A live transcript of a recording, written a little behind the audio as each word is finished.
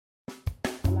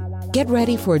Get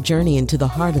ready for a journey into the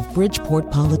heart of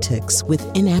Bridgeport politics with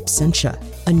In Absentia,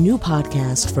 a new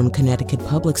podcast from Connecticut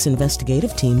Public's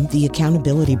investigative team, The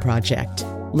Accountability Project.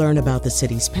 Learn about the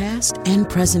city's past and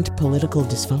present political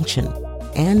dysfunction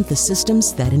and the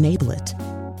systems that enable it.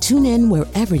 Tune in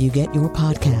wherever you get your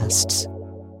podcasts.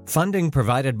 Funding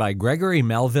provided by Gregory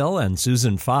Melville and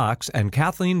Susan Fox and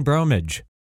Kathleen Bromage.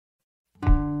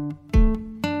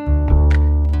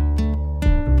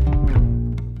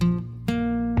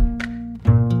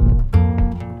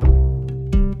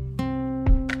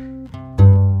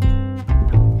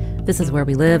 This is Where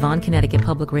We Live on Connecticut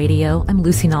Public Radio. I'm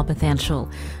Lucy Nalpathanchel.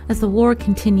 As the war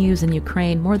continues in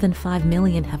Ukraine, more than 5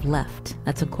 million have left.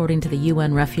 That's according to the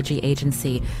UN Refugee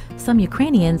Agency. Some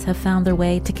Ukrainians have found their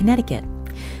way to Connecticut.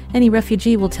 Any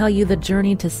refugee will tell you the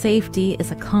journey to safety is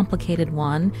a complicated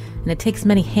one, and it takes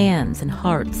many hands and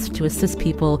hearts to assist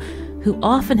people who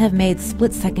often have made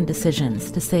split-second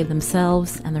decisions to save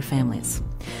themselves and their families.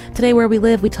 Today, Where We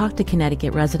Live, we talk to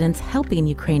Connecticut residents helping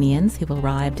Ukrainians who've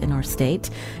arrived in our state.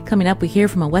 Coming up, we hear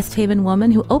from a West Haven woman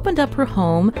who opened up her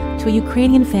home to a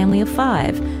Ukrainian family of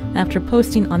 5 after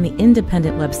posting on the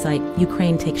independent website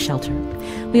Ukraine Takes Shelter.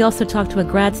 We also talk to a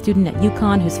grad student at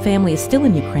UConn whose family is still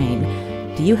in Ukraine.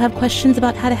 Do you have questions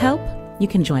about how to help? You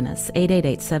can join us,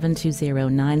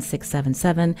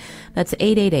 888-720-9677. That's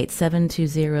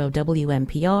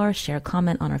 888-720-WNPR. Share a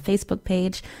comment on our Facebook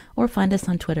page or find us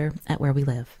on Twitter at Where We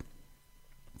Live.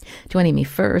 Joining me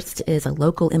first is a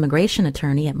local immigration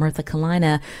attorney at Merthyr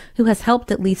Kalina who has helped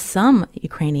at least some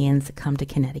Ukrainians come to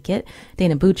Connecticut.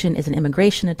 Dana Buchin is an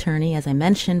immigration attorney, as I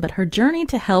mentioned, but her journey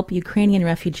to help Ukrainian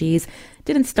refugees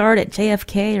didn't start at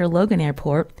JFK or Logan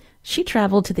Airport. She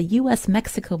traveled to the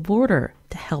U.S.-Mexico border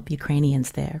to help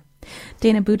Ukrainians there.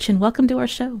 Dana Buchin, welcome to our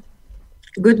show.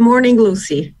 Good morning,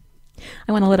 Lucy.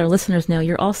 I want to let our listeners know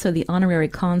you're also the honorary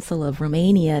consul of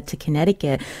Romania to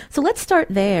Connecticut. So let's start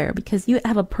there because you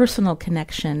have a personal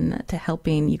connection to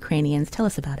helping Ukrainians. Tell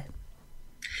us about it.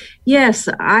 Yes,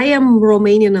 I am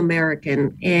Romanian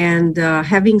American, and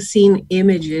having seen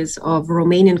images of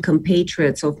Romanian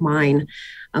compatriots of mine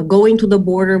going to the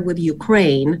border with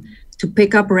Ukraine to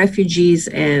pick up refugees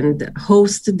and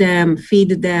host them,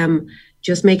 feed them,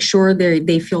 just make sure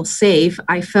they feel safe.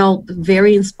 I felt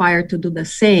very inspired to do the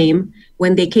same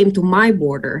when they came to my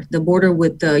border, the border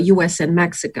with the US and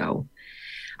Mexico.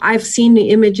 I've seen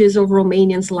the images of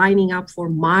Romanians lining up for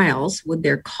miles with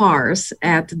their cars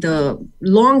at the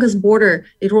longest border.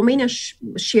 Romania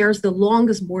shares the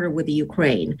longest border with the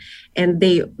Ukraine. And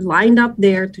they lined up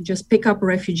there to just pick up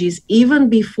refugees even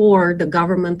before the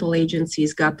governmental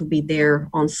agencies got to be there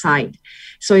on site.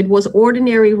 So it was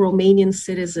ordinary Romanian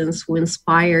citizens who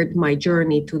inspired my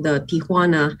journey to the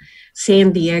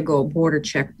Tijuana-San Diego border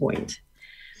checkpoint.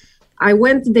 I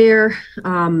went there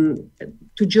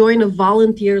to join a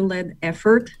volunteer-led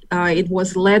effort. It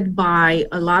was led by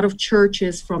a lot of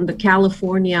churches from the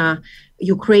California,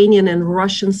 Ukrainian, and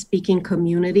Russian-speaking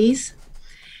communities.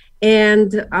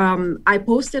 And I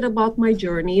posted about my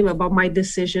journey, about my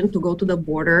decision to go to the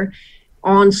border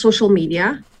on social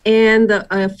media. And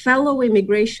a fellow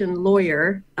immigration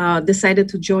lawyer decided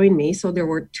to join me. So there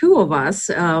were 2 of us,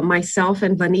 myself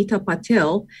and Vanita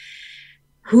Patil,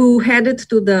 who headed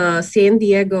to the San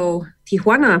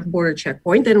Diego-Tijuana border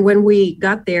checkpoint. And when we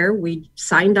got there, we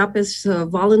signed up as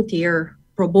volunteer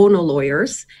pro bono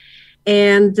lawyers.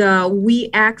 And we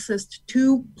accessed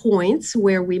 2 points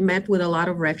where we met with a lot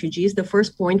of refugees. The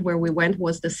first point where we went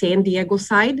was the San Diego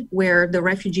side, where the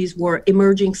refugees were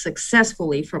emerging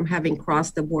successfully from having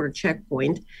crossed the border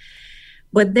checkpoint.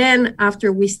 But then after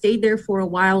we stayed there for a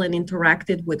while and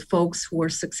interacted with folks who were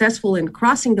successful in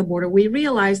crossing the border, we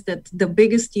realized that the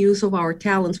biggest use of our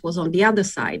talents was on the other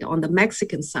side, on the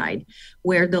Mexican side,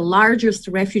 where the largest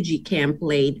refugee camp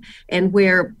laid and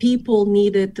where people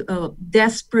needed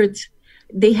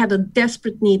they had a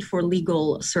desperate need for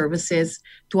legal services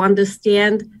to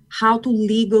understand how to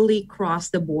legally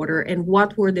cross the border and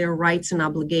what were their rights and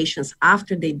obligations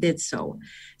after they did so.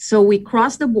 So we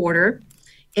crossed the border.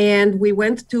 And we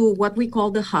went to what we call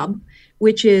the hub,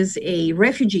 which is a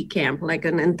refugee camp, like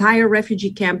an entire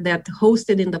refugee camp that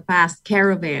hosted in the past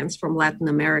caravans from Latin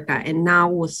America and now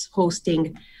was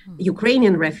hosting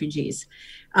Ukrainian refugees.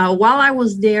 While I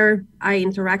was there, I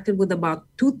interacted with about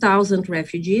 2,000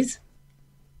 refugees.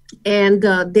 And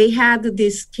they had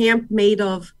this camp made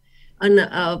of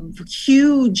a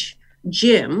huge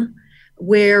gym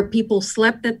where people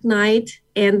slept at night.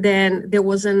 And then there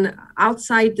was an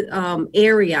outside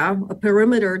area, a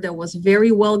perimeter that was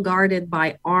very well guarded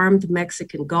by armed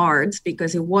Mexican guards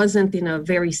because it wasn't in a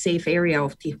very safe area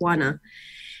of Tijuana.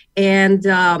 And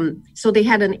so they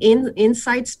had an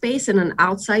inside space and an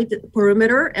outside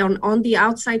perimeter. And on the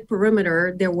outside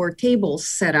perimeter, there were tables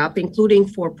set up, including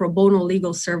for pro bono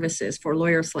legal services for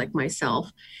lawyers like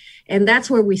myself. And that's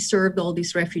where we served all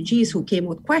these refugees who came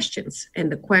with questions.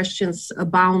 And the questions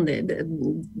abounded,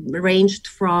 ranged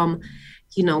from,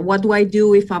 what do I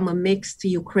do if I'm a mixed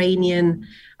Ukrainian,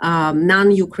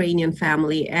 non-Ukrainian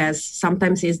family, as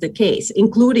sometimes is the case,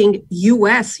 including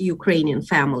U.S. Ukrainian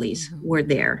families were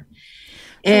there.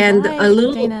 So and why, a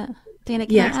little... Dana, can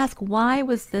I ask, why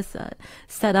was this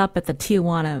set up at the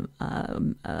Tijuana,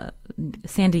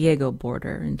 San Diego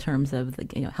border in terms of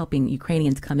helping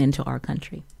Ukrainians come into our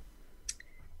country?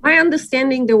 My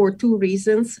understanding, there were two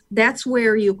reasons. That's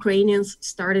where Ukrainians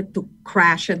started to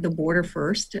crash at the border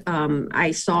first.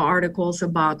 I saw articles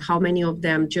about how many of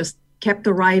them just kept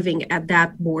arriving at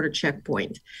that border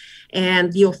checkpoint.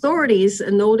 And the authorities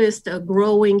noticed a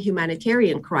growing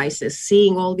humanitarian crisis,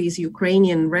 seeing all these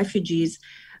Ukrainian refugees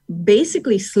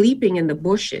basically sleeping in the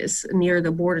bushes near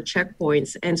the border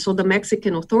checkpoints. And so the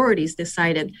Mexican authorities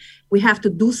decided, we have to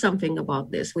do something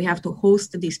about this. We have to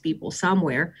host these people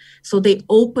somewhere. So they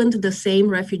opened the same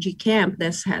refugee camp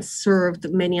that has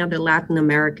served many other Latin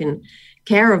American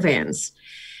caravans.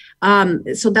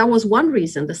 So that was one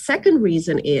reason. The second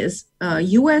reason is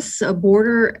U.S.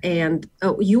 border and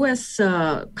U.S.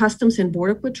 Customs and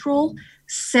Border Patrol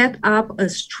set up a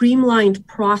streamlined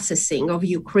processing of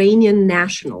Ukrainian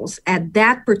nationals at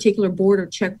that particular border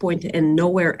checkpoint and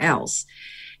nowhere else.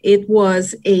 It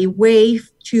was a way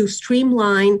to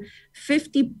streamline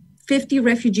 50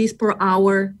 refugees per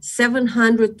hour,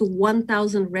 700 to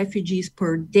 1,000 refugees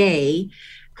per day,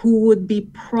 who would be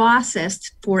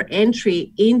processed for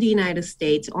entry in the United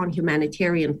States on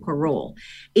humanitarian parole.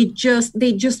 They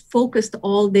just focused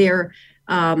all their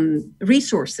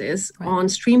resources on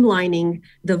streamlining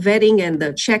the vetting and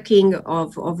the checking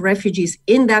of refugees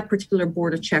in that particular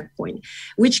border checkpoint,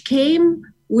 which came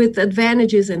with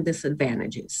advantages and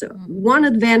disadvantages. So one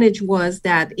advantage was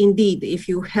that indeed, if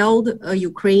you held a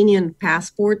Ukrainian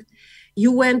passport,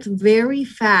 you went very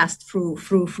fast through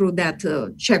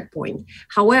that checkpoint.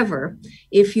 However,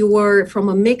 if you were from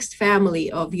a mixed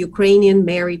family of Ukrainian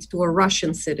married to a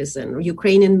Russian citizen or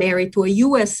Ukrainian married to a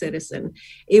US citizen,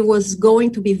 it was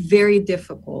going to be very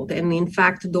difficult. And in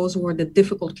fact, those were the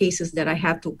difficult cases that I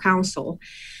had to counsel.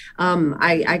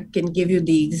 I can give you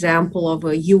the example of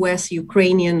a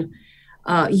US-Ukrainian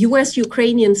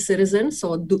citizen, so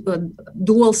a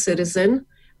dual citizen,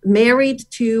 married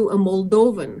to a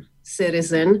Moldovan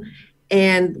citizen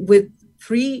and with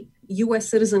 3 U.S.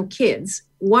 citizen kids,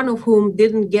 one of whom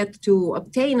didn't get to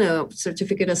obtain a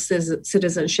certificate of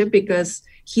citizenship because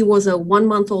he was a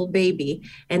 1-month-old baby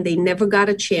and they never got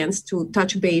a chance to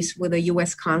touch base with a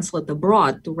U.S. consulate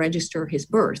abroad to register his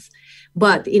birth.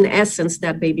 But in essence,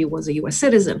 that baby was a U.S.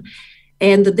 citizen.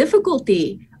 And the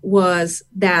difficulty was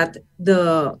that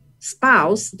the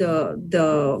spouse,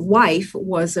 the wife,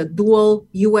 was a dual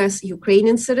U.S.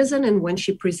 Ukrainian citizen. And when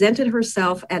she presented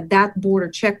herself at that border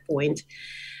checkpoint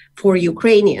for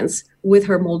Ukrainians with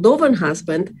her Moldovan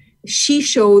husband, she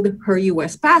showed her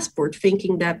U.S. passport,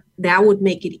 thinking that that would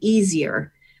make it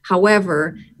easier.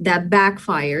 However, that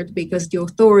backfired because the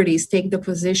authorities take the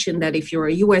position that if you're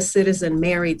a U.S. citizen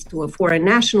married to a foreign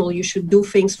national, you should do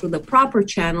things through the proper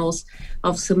channels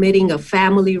of submitting a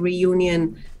family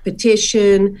reunion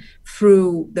petition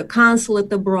through the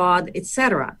consulate abroad,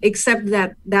 etc. Except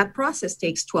that that process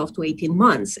takes 12 to 18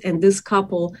 months. And this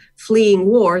couple fleeing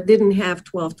war didn't have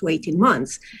 12 to 18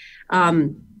 months.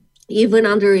 Even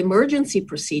under emergency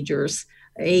procedures,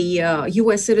 a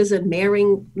U.S. citizen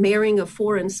marrying a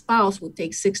foreign spouse would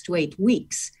take 6 to 8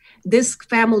 weeks. This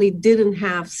family didn't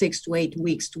have 6 to 8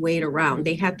 weeks to wait around.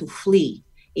 They had to flee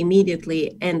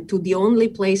immediately and to the only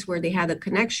place where they had a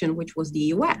connection, which was the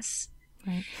U.S.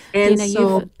 Right. And Dana,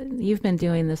 so you've been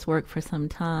doing this work for some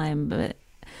time, but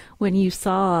when you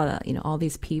saw, all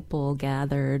these people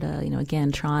gathered,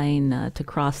 again, trying to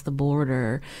cross the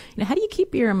border, how do you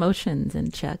keep your emotions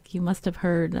in check? You must have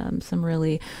heard some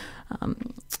really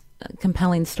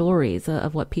compelling stories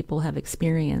of what people have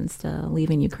experienced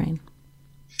leaving Ukraine.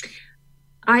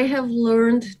 I have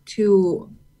learned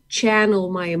to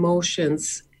channel my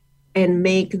emotions and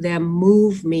make them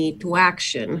move me to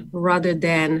action rather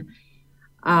than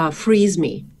freeze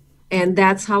me. And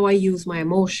that's how I use my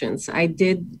emotions. I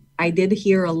did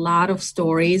hear a lot of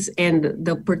stories, and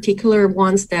the particular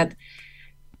ones that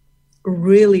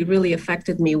really, really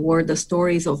affected me were the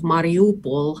stories of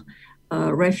Mariupol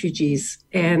refugees.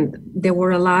 And there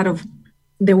were a lot of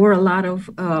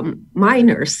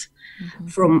minors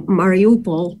from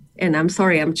Mariupol. And I'm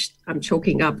sorry, I'm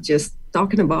choking up just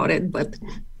talking about it, but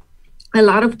a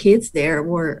lot of kids there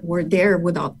were there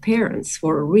without parents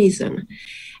for a reason.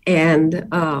 And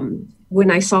when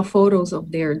I saw photos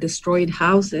of their destroyed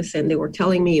houses, and they were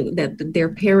telling me that their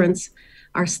parents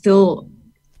are still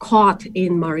caught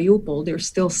in Mariupol, they're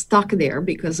still stuck there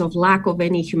because of lack of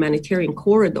any humanitarian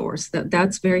corridors,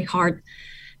 that's very hard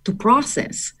to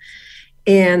process.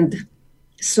 And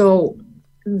so,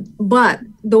 but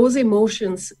those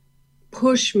emotions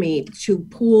push me to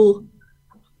pull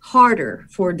harder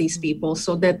for these people,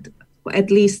 so that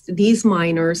at least these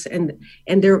minors and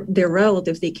their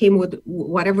relatives, they came with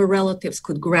whatever relatives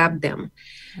could grab them.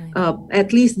 Right.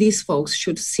 At least these folks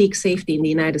should seek safety in the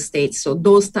United States. So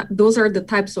those are the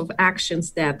types of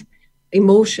actions that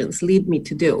emotions lead me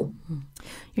to do.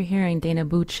 You're hearing Dana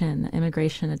Buchin,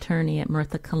 immigration attorney at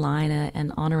Mirtha Kalina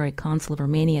and honorary consul of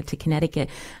Romania to Connecticut.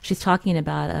 She's talking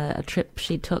about a trip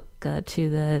she took to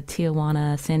the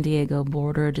Tijuana-San Diego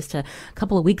border just a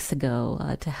couple of weeks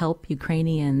ago to help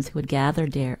Ukrainians who had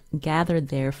gathered there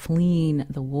fleeing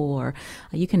the war.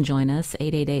 You can join us,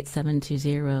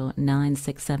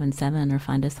 888-720-9677, or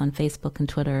find us on Facebook and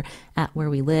Twitter at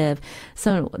Where We Live.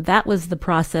 So that was the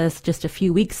process just a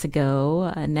few weeks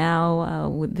ago. Now,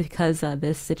 because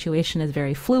this situation is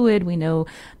very fluid, we know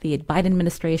the Biden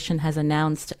administration has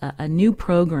announced a new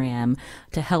program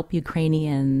to help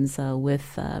Ukrainians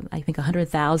with I think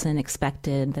 100,000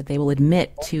 expected that they will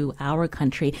admit to our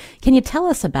country. Can you tell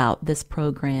us about this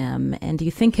program, and do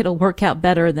you think it'll work out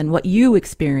better than what you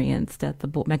experienced at the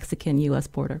Mexican-U.S.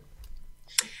 border?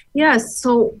 Yes,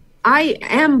 so I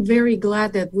am very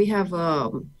glad that we have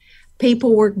a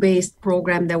paperwork-based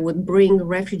program that would bring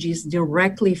refugees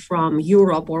directly from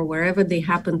Europe or wherever they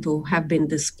happen to have been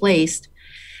displaced.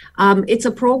 It's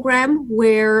a program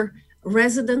where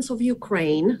residents of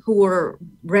Ukraine who were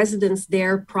residents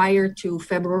there prior to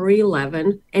February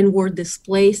 11 and were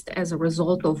displaced as a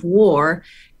result of war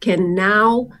can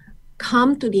now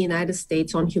come to the United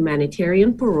States on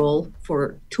humanitarian parole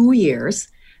for 2 years,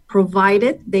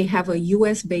 provided they have a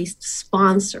U.S.-based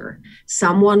sponsor,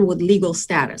 someone with legal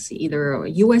status, either a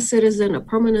U.S. citizen, a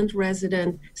permanent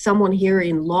resident, someone here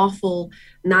in lawful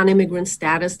non-immigrant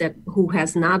status who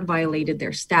has not violated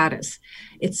their status,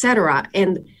 etc.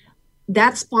 And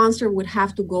that sponsor would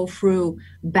have to go through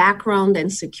background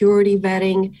and security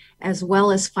vetting, as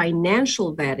well as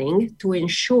financial vetting, to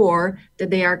ensure that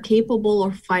they are capable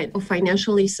of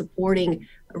financially supporting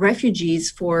refugees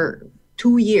for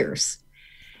 2 years.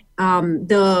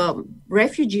 The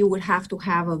refugee would have to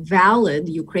have a valid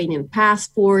Ukrainian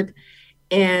passport.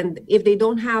 And if they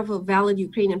don't have a valid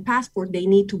Ukrainian passport, they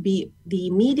need to be the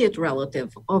immediate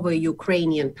relative of a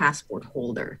Ukrainian passport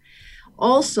holder.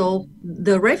 Also,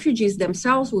 the refugees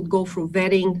themselves would go through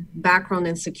vetting, background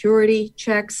and security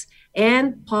checks,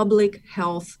 and public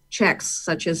health checks,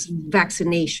 such as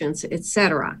vaccinations,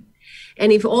 etc.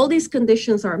 And if all these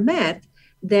conditions are met,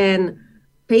 then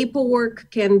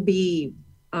paperwork can be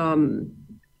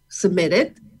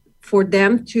submitted for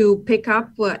them to pick up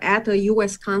at a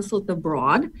U.S. consulate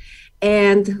abroad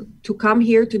and to come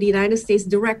here to the United States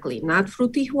directly, not through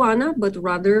Tijuana, but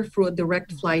rather through a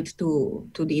direct flight to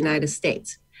the United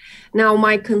States. Now,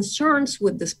 my concerns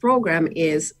with this program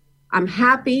is I'm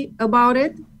happy about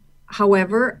it.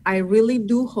 However, I really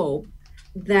do hope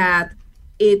that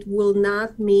it will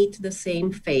not meet the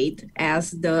same fate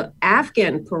as the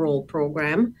Afghan parole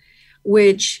program,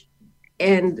 which,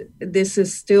 and this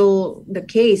is still the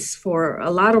case for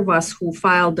a lot of us who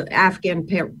filed Afghan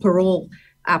parole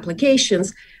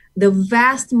applications, the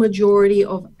vast majority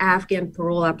of Afghan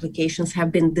parole applications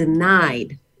have been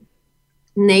denied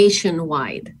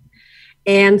nationwide.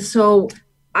 And so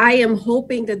I am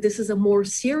hoping that this is a more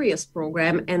serious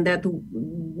program and that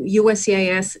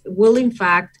USCIS will in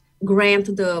fact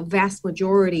grant the vast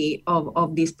majority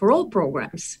of these parole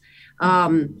programs.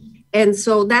 And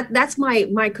so that's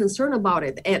my concern about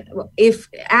it. And if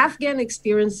Afghan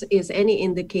experience is any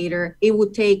indicator, it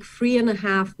would take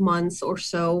 3.5 months or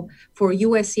so for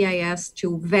USCIS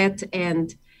to vet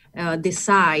and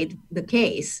decide the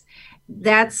case.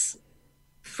 That's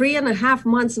 3.5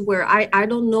 months where I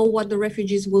don't know what the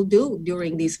refugees will do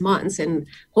during these months. And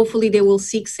hopefully they will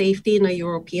seek safety in a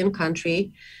European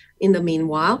country in the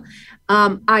meanwhile.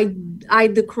 I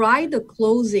decry the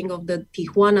closing of the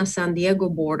Tijuana-San Diego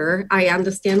border. I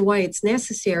understand why it's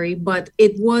necessary, but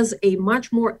it was a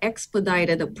much more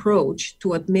expedited approach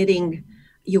to admitting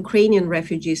Ukrainian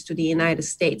refugees to the United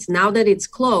States. Now that it's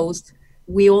closed,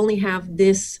 we only have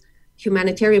this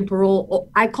humanitarian parole.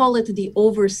 I call it the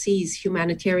overseas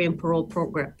humanitarian parole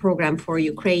program for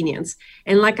Ukrainians.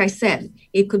 And like I said,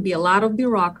 it could be a lot of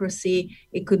bureaucracy.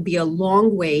 It could be a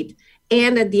long wait.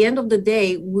 And at the end of the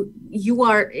day,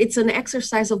 it's an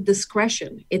exercise of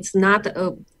discretion. It's not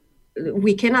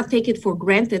we cannot take it for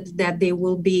granted that they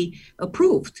will be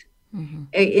approved. Mm-hmm.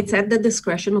 It's at the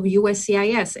discretion of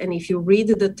USCIS. And if you read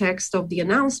the text of the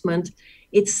announcement,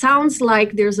 it sounds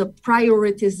like there's a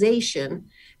prioritization.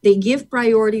 They give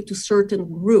priority to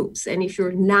certain groups. And if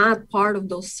you're not part of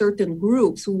those certain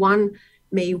groups, one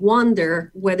may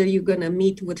wonder whether you're going to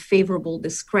meet with favorable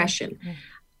discretion. Mm-hmm.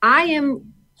 I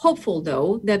am hopeful,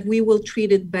 though, that we will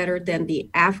treat it better than the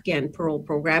Afghan parole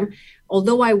program,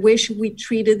 although I wish we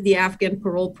treated the Afghan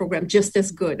parole program just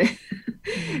as good.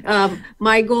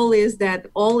 My goal is that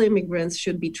all immigrants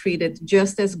should be treated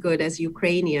just as good as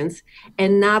Ukrainians,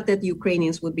 and not that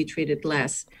Ukrainians would be treated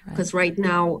less, because right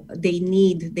now they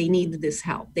need this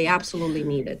help. They absolutely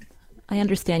need it. I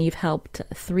understand you've helped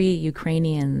 3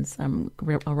 Ukrainians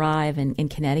arrive in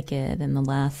Connecticut in the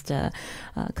last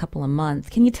couple of months.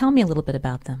 Can you tell me a little bit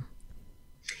about them?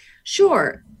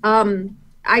 Sure.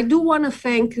 I do want to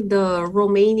thank the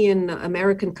Romanian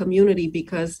American community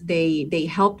because they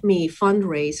helped me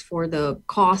fundraise for the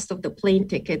cost of the plane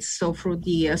tickets. So through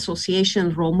the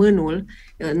Association Românul,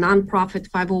 a nonprofit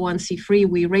 501c3,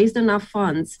 we raised enough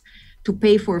funds to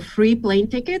pay for free plane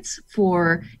tickets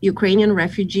for Ukrainian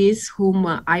refugees whom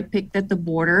I picked at the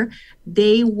border.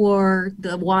 They were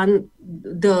the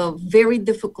very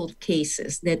difficult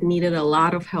cases that needed a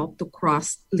lot of help to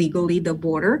cross legally the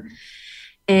border.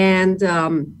 And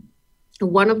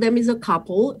one of them is a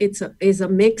couple. Is a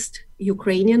mixed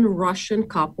Ukrainian-Russian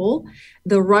couple.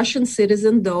 The Russian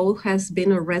citizen, though, has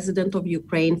been a resident of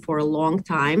Ukraine for a long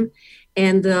time.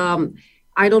 And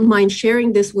I don't mind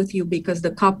sharing this with you because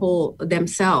the couple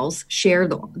themselves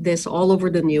shared this all over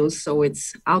the news. So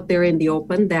it's out there in the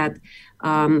open that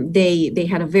they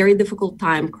had a very difficult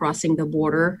time crossing the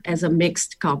border as a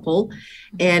mixed couple.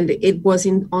 And it was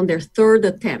on their 3rd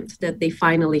attempt that they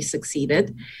finally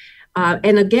succeeded.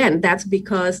 And again, that's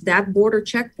because that border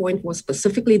checkpoint was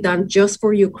specifically done just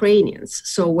for Ukrainians.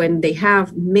 So when they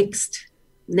have mixed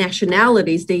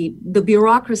nationalities, the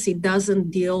bureaucracy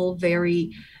doesn't deal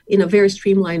in a very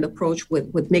streamlined approach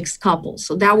with mixed couples.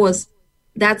 So that's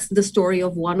the story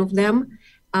of one of them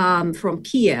from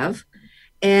Kiev.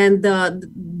 And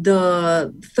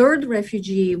the 3rd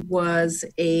refugee was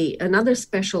another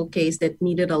special case that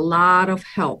needed a lot of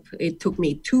help. It took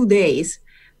me 2 days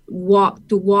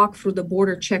to walk through the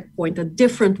border checkpoint, a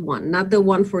different one, not the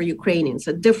one for Ukrainians,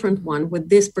 a different one with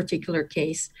this particular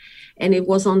case. And it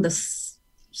was on the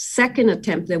 2nd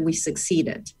attempt that we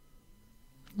succeeded.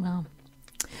 Wow.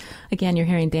 Again, you're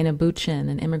hearing Dana Buchin,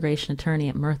 an immigration attorney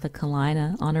at Mirtha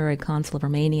Kalina, Honorary Consul of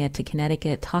Romania to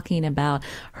Connecticut, talking about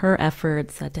her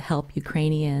efforts to help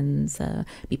Ukrainians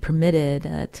be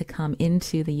permitted to come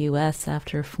into the U.S.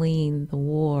 after fleeing the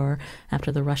war,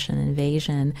 after the Russian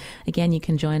invasion. Again, you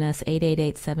can join us,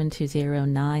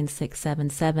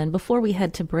 888-720-9677. Before we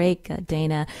head to break,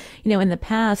 Dana, in the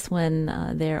past when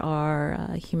there are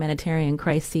humanitarian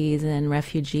crises and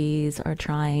refugees are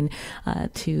trying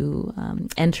to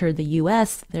enter the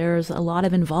U.S., there's a lot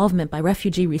of involvement by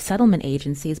refugee resettlement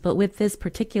agencies. But with this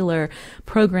particular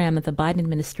program that the Biden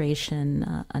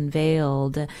administration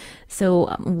unveiled,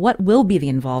 so what will be the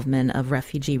involvement of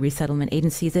refugee resettlement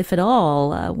agencies, if at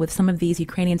all, with some of these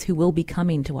Ukrainians who will be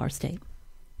coming to our state?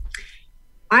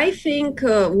 I think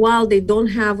while they don't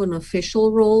have an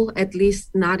official role, at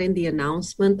least not in the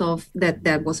announcement of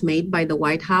that was made by the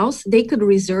White House, they could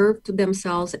reserve to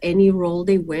themselves any role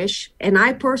they wish. And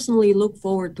I personally look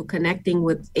forward to connecting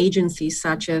with agencies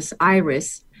such as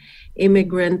IRIS,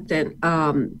 Immigrant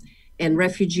and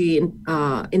Refugee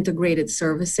Integrated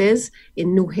Services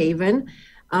in New Haven,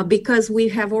 because we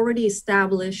have already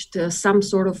established some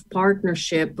sort of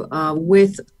partnership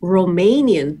with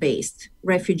Romanian-based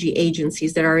refugee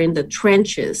agencies that are in the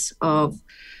trenches of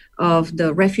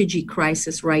the refugee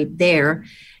crisis right there.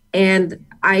 And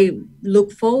I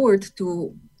look forward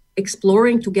to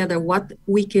exploring together what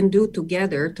we can do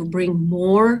together to bring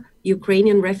more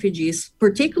Ukrainian refugees,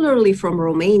 particularly from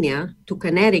Romania, to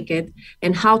Connecticut,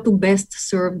 and how to best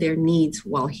serve their needs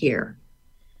while here.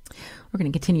 We're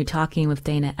going to continue talking with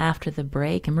Dana after the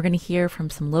break, and we're going to hear from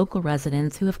some local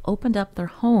residents who have opened up their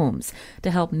homes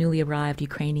to help newly arrived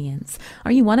Ukrainians.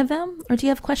 Are you one of them, or do you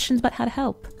have questions about how to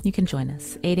help? You can join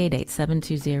us,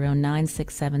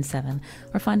 888-720-9677,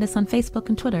 or find us on Facebook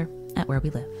and Twitter at Where We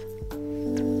Live.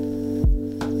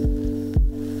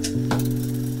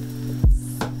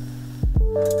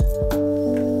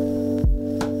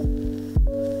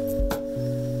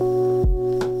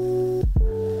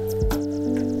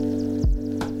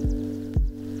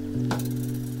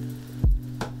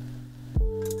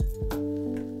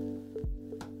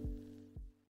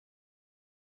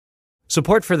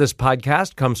 Support for this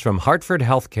podcast comes from Hartford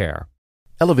Healthcare.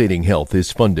 Elevating Health is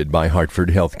funded by Hartford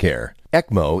Healthcare.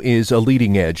 ECMO is a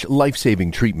leading-edge,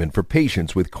 life-saving treatment for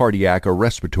patients with cardiac or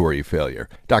respiratory failure.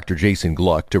 Dr. Jason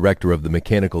Gluck, director of the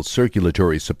Mechanical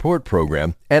Circulatory Support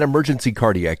Program and Emergency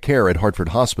Cardiac Care at Hartford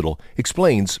Hospital,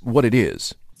 explains what it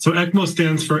is. So ECMO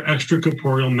stands for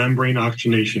extracorporeal membrane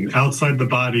oxygenation, outside the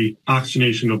body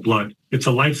oxygenation of blood. It's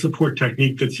a life support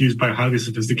technique that's used by highly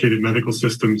sophisticated medical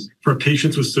systems for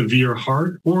patients with severe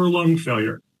heart or lung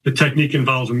failure. The technique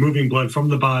involves removing blood from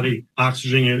the body,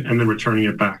 oxygenating it, and then returning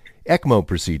it back. ECMO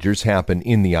procedures happen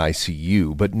in the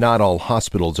ICU, but not all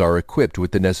hospitals are equipped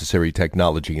with the necessary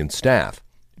technology and staff.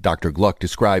 Dr. Gluck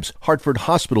describes Hartford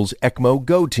Hospital's ECMO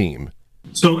Go team.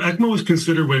 So ECMO is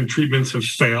considered when treatments have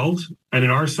failed. And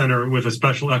in our center, with a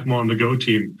special ECMO on the Go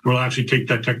team, we'll actually take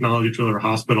that technology to their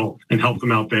hospital and help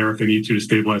them out there if they need to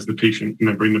stabilize the patient and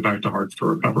then bring them back to Hartford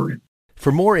for recovery.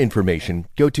 For more information,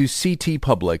 go to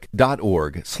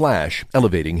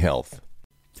ctpublic.org/elevatinghealth.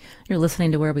 You're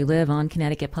listening to Where We Live on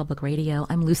Connecticut Public Radio.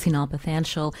 I'm Lucy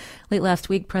Nalpathanchel. Late last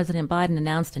week, President Biden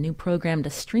announced a new program to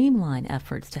streamline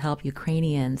efforts to help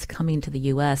Ukrainians coming to the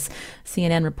U.S.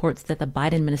 CNN reports that the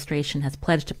Biden administration has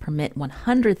pledged to permit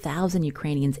 100,000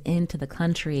 Ukrainians into the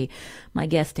country. My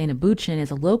guest, Dana Buchin, is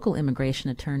a local immigration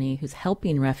attorney who's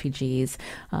helping refugees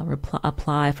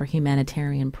apply for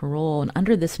humanitarian parole. And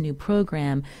under this new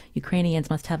program, Ukrainians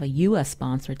must have a U.S.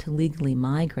 sponsor to legally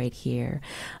migrate here.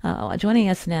 Joining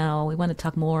us now, we want to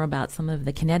talk more about some of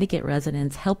the Connecticut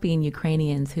residents helping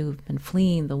Ukrainians who've been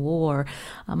fleeing the war.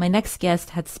 My next guest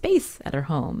had space at her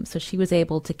home, so she was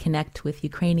able to connect with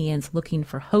Ukrainians looking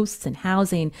for hosts and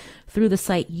housing through the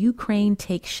site Ukraine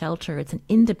Takes Shelter. It's an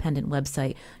independent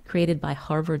website created by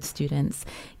Harvard students.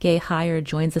 Gay Heyer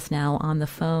joins us now on the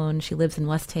phone. She lives in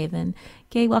West Haven.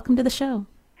 Gay, welcome to the show.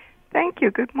 Thank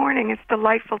you. Good morning. It's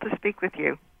delightful to speak with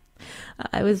you.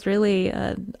 I was really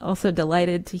also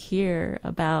delighted to hear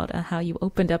about how you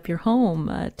opened up your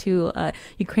home to a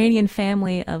Ukrainian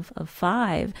family of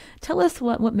 5. Tell us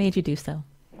what made you do so.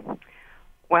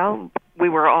 Well, we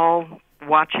were all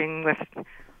watching with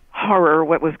horror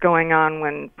what was going on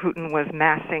when Putin was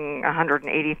massing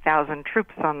 180,000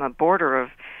 troops on the border of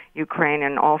Ukraine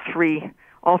and all three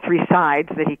sides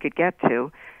that he could get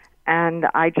to. And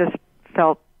I just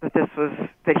felt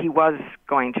that he was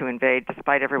going to invade,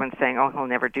 despite everyone saying, oh, he'll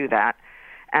never do that.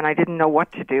 And I didn't know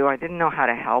what to do. I didn't know how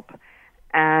to help.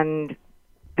 And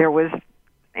there was,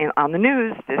 on the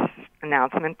news, this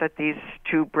announcement that these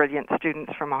 2 brilliant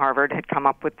students from Harvard had come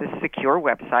up with this secure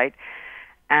website.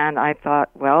 And I thought,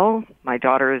 well, my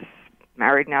daughter is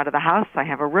married now to the house. I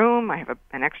have a room. I have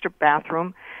an extra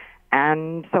bathroom.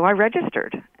 And so I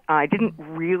registered. I didn't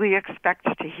really expect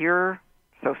to hear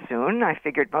so soon. I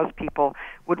figured most people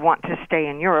would want to stay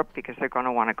in Europe because they're going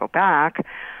to want to go back.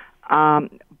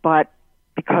 But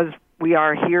because we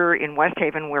are here in West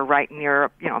Haven, we're right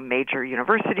near a major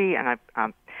university and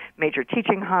a major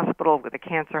teaching hospital with a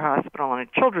cancer hospital and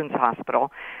a children's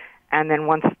hospital. And then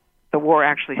once the war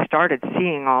actually started,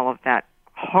 seeing all of that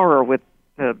horror with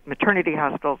the maternity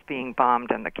hospitals being bombed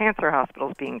and the cancer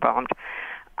hospitals being bombed,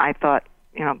 I thought,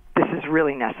 this is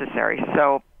really necessary.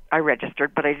 So I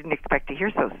registered, but I didn't expect to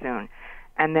hear so soon.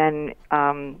 And then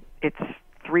it's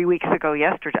 3 weeks ago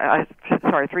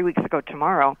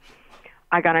tomorrow,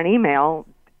 I got an email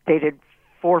dated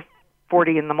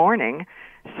 4:40 in the morning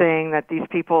saying that these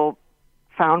people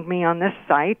found me on this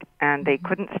site and they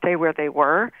couldn't stay where they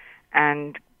were,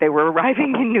 and they were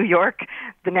arriving in New York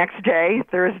the next day,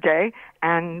 Thursday,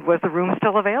 and was the room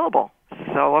still available?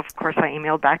 So, of course, I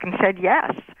emailed back and said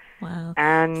yes. Wow.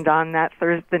 And on that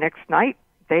Thursday, the next night,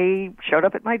 they showed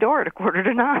up at my door at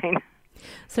 8:45.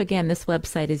 So again, this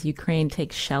website is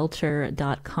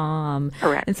ukrainetakesshelter.com.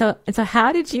 Correct. And so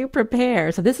how did you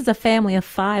prepare? So this is a family of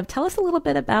 5. Tell us a little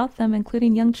bit about them,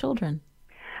 including young children.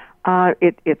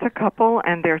 It's a couple,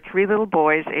 and they're 3 little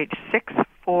boys, aged 6,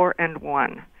 4, and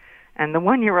 1. And the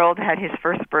 1-year-old had his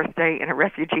first birthday in a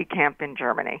refugee camp in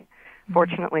Germany. Mm-hmm.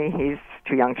 Fortunately, he's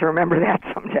too young to remember that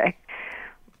someday.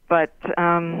 But,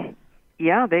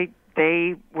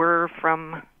 they were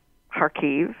from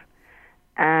Kharkiv,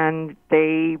 and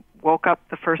they woke up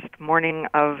the first morning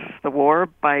of the war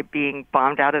by being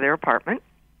bombed out of their apartment.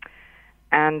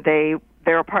 And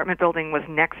their apartment building was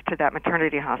next to that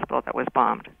maternity hospital that was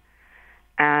bombed.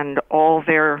 And all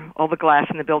the glass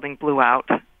in the building blew out,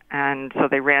 and so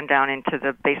they ran down into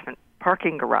the basement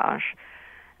parking garage.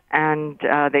 And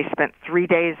they spent 3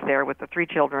 days there with the 3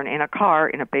 children in a car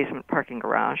in a basement parking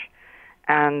garage.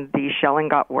 And the shelling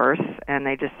got worse, and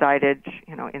they decided,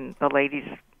 in the lady's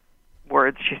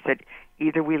words, she said,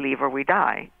 either we leave or we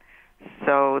die.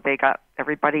 So they got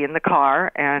everybody in the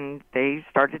car, and they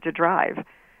started to drive.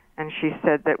 And she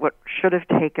said that what should have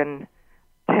taken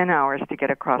 10 hours to get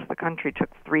across the country took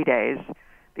 3 days,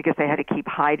 because they had to keep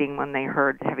hiding when they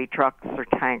heard heavy trucks or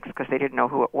tanks because they didn't know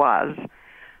who it was.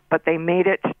 But they made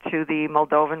it to the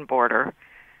Moldovan border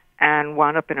and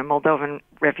wound up in a Moldovan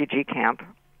refugee camp.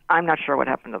 I'm not sure what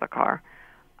happened to the car.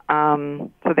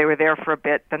 So they were there for a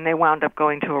bit. Then they wound up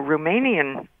going to a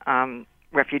Romanian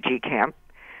refugee camp,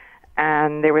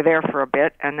 and they were there for a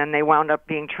bit. And then they wound up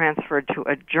being transferred to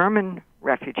a German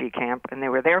refugee camp, and they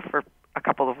were there for a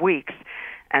couple of weeks.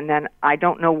 And then I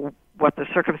don't know what the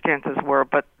circumstances were,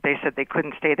 but they said they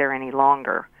couldn't stay there any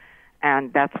longer.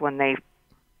 And that's when they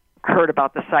heard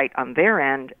about the site on their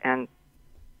end and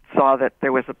saw that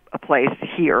there was a place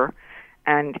here.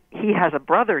 And he has a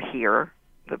brother here,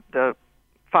 the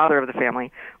father of the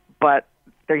family, but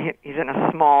he's in a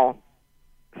small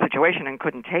situation and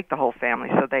couldn't take the whole family.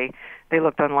 So they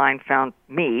looked online, found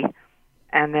me,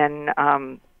 and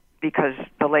then because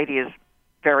the lady is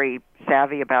very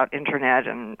savvy about internet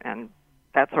and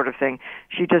that sort of thing,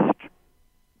 she just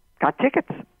got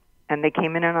tickets, and they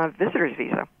came in on a visitor's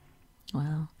visa.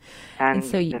 Wow. And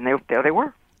so there they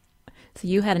were. So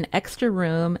you had an extra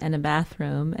room and a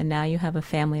bathroom, and now you have a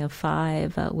family of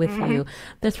 5 with you.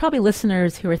 There's probably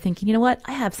listeners who are thinking, you know what,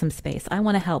 I have some space. I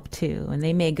want to help too. And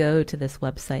they may go to this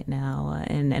website now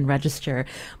and register.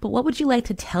 But what would you like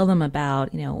to tell them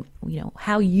about, you know,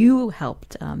 how you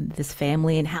helped this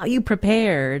family and how you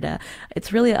prepared?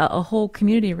 It's really a whole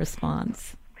community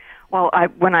response. Well,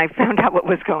 when I found out what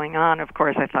was going on, of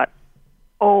course, I thought,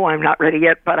 oh, I'm not ready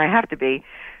yet, but I have to be.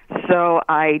 So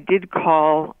I did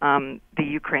call the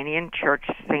Ukrainian Church,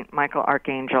 St. Michael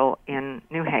Archangel in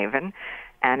New Haven,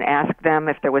 and asked them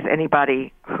if there was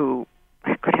anybody who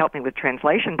could help me with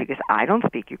translation, because I don't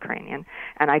speak Ukrainian,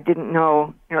 and I didn't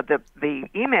know, the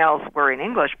emails were in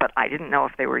English, but I didn't know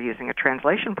if they were using a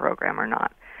translation program or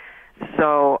not.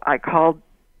 So I called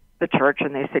the church,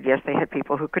 and they said yes, they had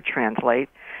people who could translate,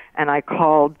 and I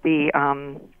called the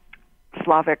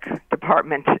Slavic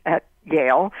department at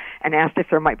Yale and asked if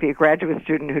there might be a graduate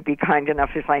student who'd be kind enough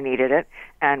if I needed it,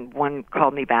 and one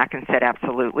called me back and said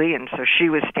absolutely, and so she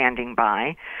was standing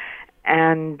by.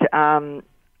 And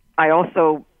I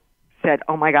also said,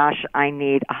 oh my gosh, I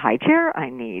need a high chair,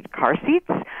 I need car seats,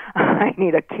 I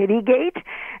need a kiddie gate,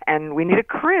 and we need a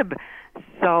crib.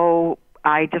 So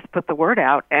I just put the word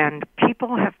out, and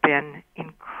people have been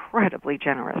incredibly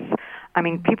generous. I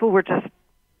mean, people were just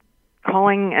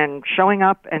calling and showing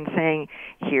up and saying,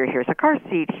 here's a car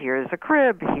seat, here's a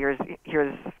crib, here's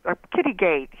a kiddie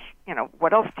gate,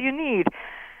 what else do you need?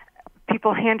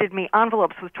 People handed me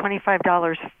envelopes with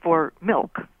 $25 for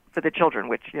milk for the children,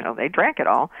 which, they drank it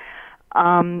all.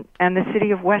 And the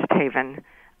city of West Haven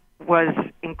was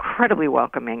incredibly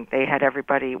welcoming. They had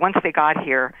everybody, once they got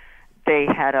here, they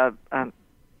had a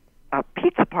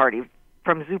pizza party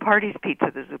from Zupardi's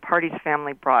Pizza. The Zupardi's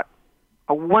family brought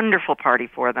a wonderful party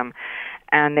for them,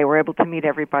 and they were able to meet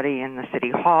everybody in the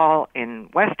city hall in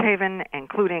West Haven,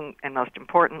 including, and most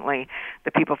importantly,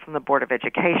 the people from the Board of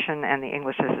Education and the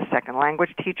English as a Second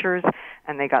Language teachers,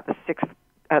 and they got the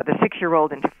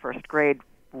 6-year-old into first grade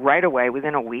right away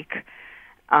within a week,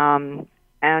 and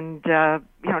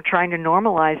trying to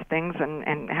normalize things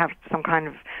and have some kind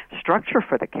of structure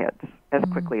for the kids as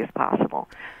quickly as possible.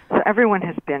 So everyone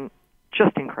has been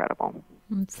just incredible.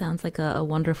 It sounds like a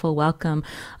wonderful welcome.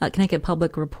 Connecticut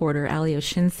Public reporter Ali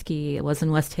Oshinsky was in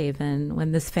West Haven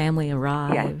when this family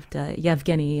arrived. Yes.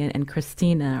 Yevgeny and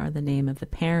Christina are the name of the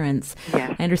parents.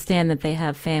 Yes. I understand that they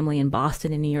have family in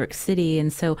Boston and New York City,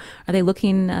 and so are they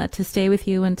looking to stay with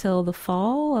you until the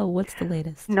fall? What's the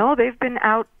latest? No, they've been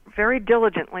out very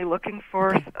diligently looking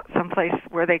for someplace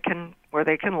where they can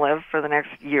live for the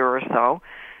next year or so,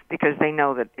 because they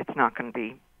know that they're not going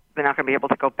to be able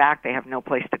to go back. They have no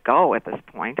place to go at this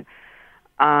point.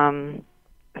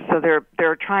 So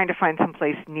they're trying to find some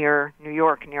place near New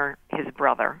York, near his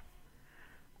brother.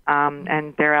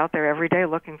 And they're out there every day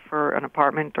looking for an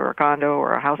apartment or a condo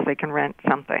or a house they can rent,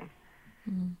 something,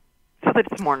 so that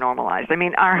it's more normalized. I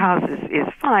mean, our house is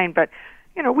fine, but,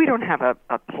 we don't have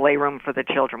a playroom for the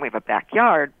children. We have a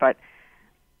backyard, but,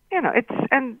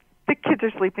 and the kids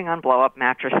are sleeping on blow-up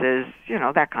mattresses,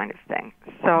 that kind of thing.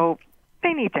 So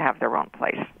they need to have their own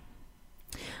place.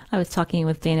 I was talking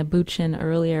with Dana Buchin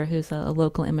earlier, who's a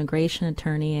local immigration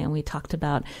attorney, and we talked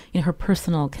about her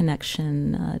personal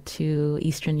connection to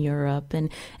Eastern Europe, and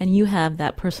you have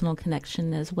that personal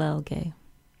connection as well, Gay.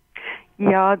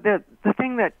 Yeah, the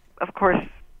thing that, of course,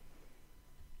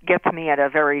 gets me at a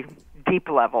very deep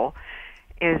level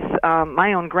is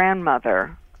my own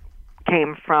grandmother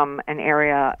came from an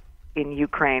area in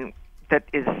Ukraine that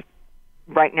is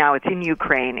right now it's in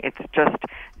Ukraine. It's just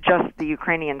the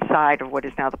Ukrainian side of what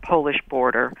is now the Polish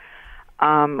border.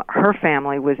 Her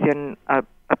family was in a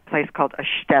place called a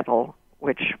shtetl,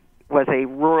 which was a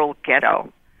rural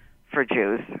ghetto for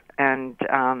Jews, and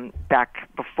back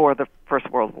before the First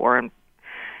World War. And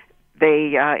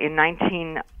they, in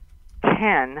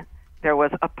 1910, there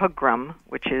was a pogrom,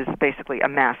 which is basically a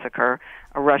massacre,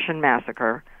 a Russian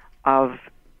massacre of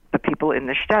the people in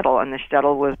the shtetl, and the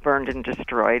shtetl was burned and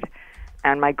destroyed.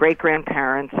 And my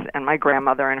great-grandparents and my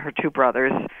grandmother and her two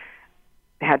brothers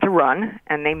had to run,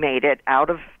 and they made it out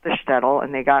of the shtetl,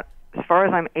 and they got, as far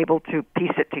as I'm able to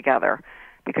piece it together,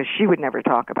 because she would never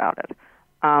talk about it.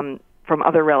 From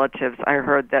other relatives, I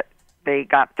heard that they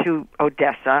got to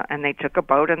Odessa, and they took a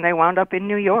boat, and they wound up in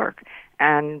New York.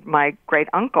 And my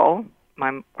great-uncle,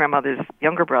 my grandmother's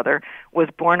younger brother, was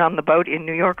born on the boat in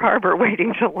New York Harbor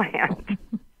waiting to land.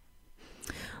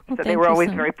 Well, so they were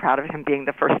always very proud of him being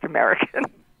the first American.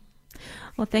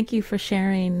 Well, thank you for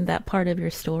sharing that part of your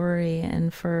story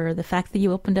and for the fact that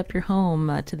you opened up your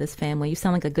home to this family. You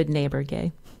sound like a good neighbor,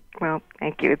 Gay. Well,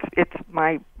 thank you. It's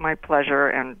my pleasure,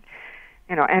 and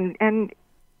you know, and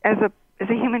as a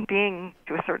human being,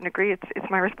 to a certain degree, it's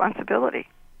my responsibility.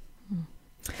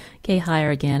 Gay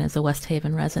Heyer again is a West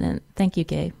Haven resident. Thank you,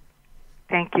 Gay.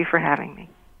 Thank you for having me.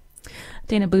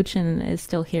 Dana Buchan is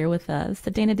still here with us.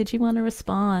 So Dana, did you want to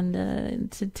respond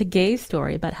to Gay's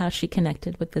story about how she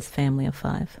connected with this family of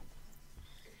five?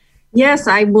 Yes,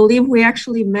 I believe we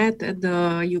actually met at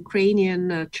the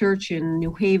Ukrainian church in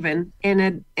New Haven,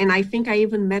 and I think I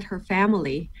even met her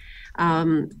family.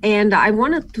 And I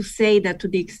wanted to say that to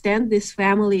the extent this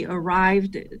family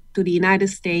arrived to the United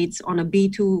States on a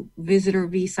B2 visitor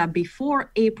visa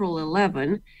before April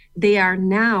 11, they are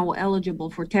now eligible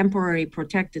for temporary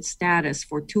protected status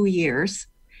for 2 years.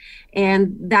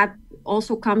 And that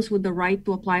also comes with the right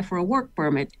to apply for a work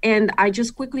permit. And I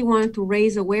just quickly wanted to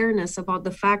raise awareness about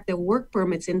the fact that work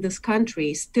permits in this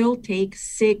country still take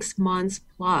 6 months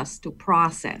plus to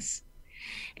process.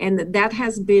 And that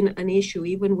has been an issue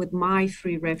even with my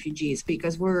 3 refugees,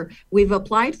 because we've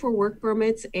applied for work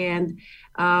permits and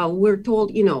we're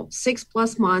told,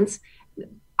 6+ months.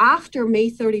 After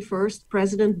May 31st,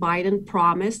 President Biden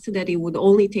promised that it would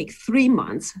only take 3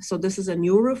 months. So this is a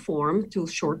new reform to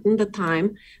shorten the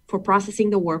time for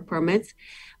processing the work permits.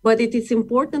 But it is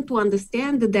important to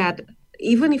understand that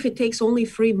even if it takes only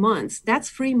 3 months,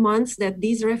 that's 3 months that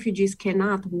these refugees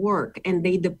cannot work, and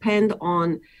they depend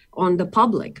on the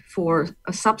public for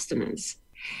a subsistence.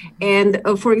 And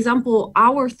for example,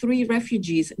 our 3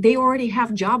 refugees, they already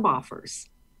have job offers.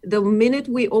 The minute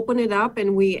we open it up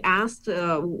and we asked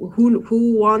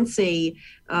who wants a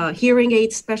hearing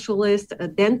aid specialist, a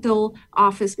dental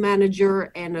office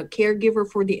manager, and a caregiver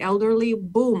for the elderly,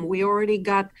 boom, we already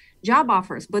got job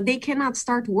offers. But they cannot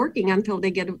start working until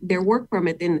they get their work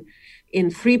permit in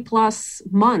 3+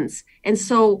 months. And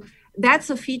so that's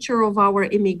a feature of our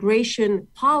immigration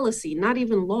policy, not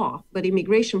even law, but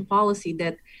immigration policy,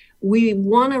 that we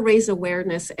want to raise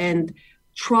awareness and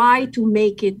try to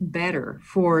make it better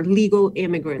for legal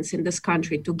immigrants in this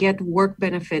country to get work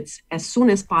benefits as soon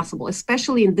as possible,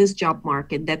 especially in this job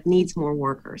market that needs more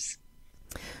workers.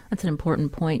 That's an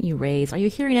important point you raise. Are you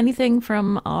hearing anything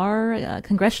from our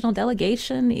congressional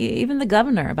delegation, even the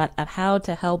governor, about how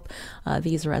to help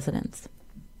these residents?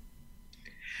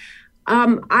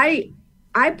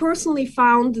 I personally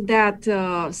found that,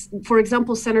 for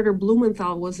example, Senator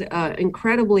Blumenthal was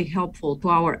incredibly helpful to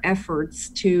our efforts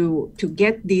to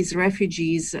get these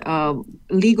refugees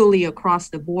legally across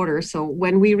the border. So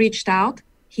when we reached out,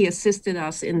 he assisted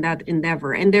us in that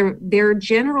endeavor. And they're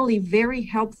generally very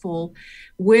helpful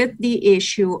with the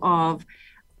issue of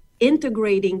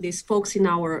integrating these folks in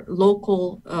our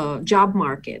local job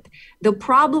market. The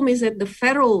problem is at the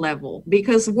federal level,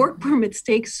 because work permits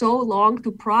take so long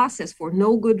to process for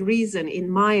no good reason, in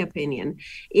my opinion.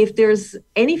 If there's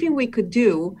anything we could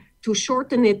do to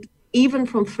shorten it, even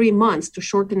from 3 months, to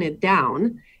shorten it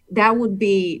down, that would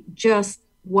be just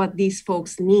what these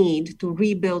folks need to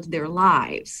rebuild their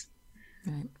lives.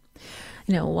 Right.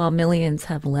 While millions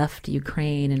have left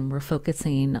Ukraine and we're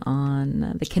focusing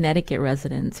on the Connecticut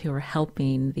residents who are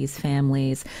helping these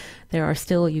families, there are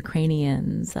still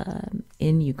Ukrainians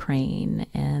in Ukraine,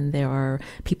 and there are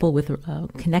people with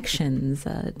connections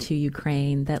to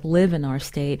Ukraine that live in our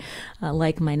state,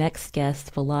 like my next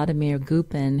guest, Volodymyr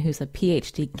Gupin, who's a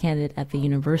PhD candidate at the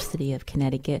University of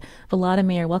Connecticut.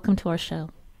 Volodymyr, welcome to our show.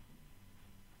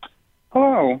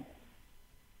 Hello.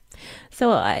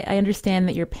 So I understand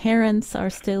that your parents are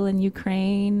still in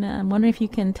Ukraine. I'm wondering if you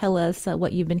can tell us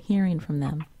what you've been hearing from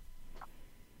them.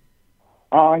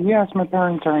 Yes, my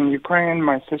parents are in Ukraine.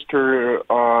 My sister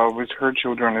with her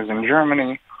children is in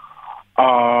Germany.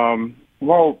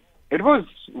 Well, it was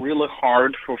really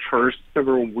hard for first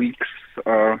several weeks,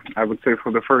 I would say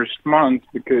for the first month,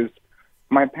 because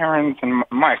my parents and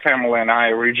my family and I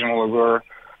originally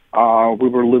we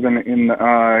were living in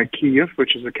Kyiv,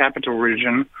 which is the capital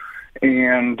region.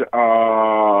 And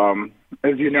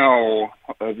as you know,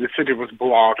 the city was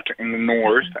blocked in the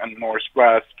north and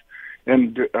northwest.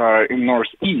 And in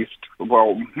northeast,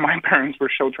 well, my parents were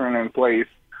sheltering in place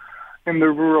in the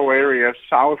rural area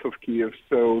south of Kyiv,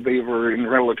 so they were in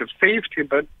relative safety.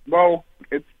 But, well,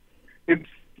 it's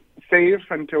safe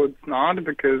until it's not,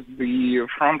 because the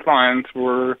front lines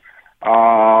were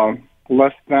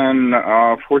less than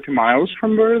 40 miles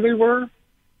from where they were.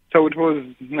 So it was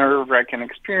nerve-wracking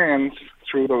experience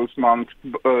through those months,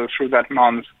 through that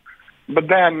month. But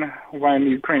then, when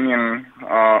Ukrainian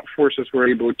forces were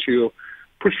able to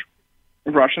push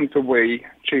Russians away,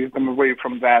 chase them away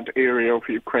from that area of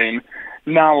Ukraine,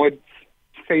 now it's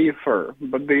safer.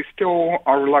 But they still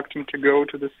are reluctant to go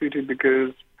to the city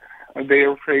because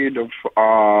they're afraid of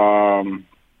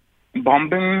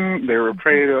bombing. They're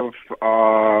afraid of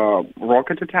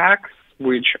rocket attacks,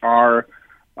 which are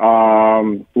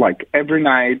like every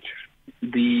night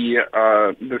the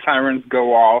sirens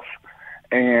go off.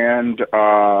 And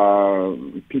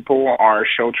people are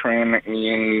sheltering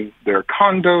in their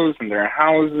condos, in their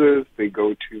houses. They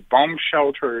go to bomb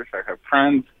shelters. I have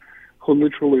friends who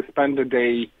literally spend a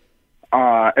day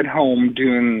at home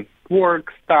doing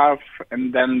work stuff,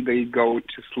 and then they go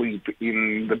to sleep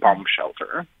in the bomb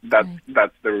shelter.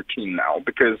 That's the routine now,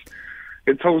 because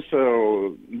it's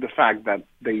also the fact that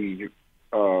the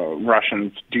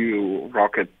Russians do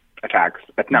rocket attacks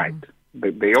at night.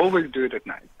 They always do it at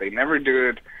night. They never do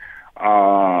it.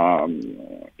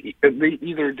 They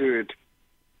either do it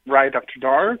right after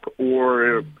dark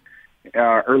or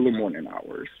early morning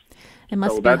hours. It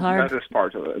must be hard. That is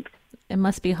part of it. It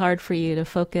must be hard for you to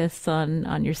focus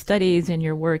on your studies and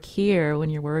your work here when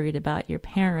you're worried about your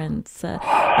parents.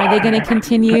 Are they going to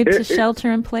continue to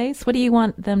shelter in place? What do you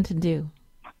want them to do?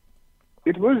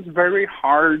 It was very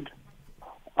hard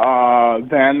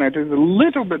then. It is a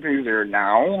little bit easier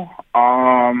now.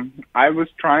 I was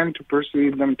trying to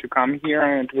persuade them to come here,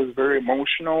 and it was very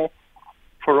emotional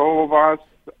for all of us.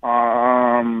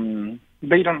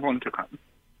 They don't want to come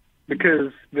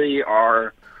because they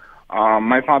are,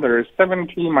 my father is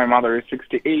 70, my mother is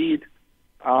 68.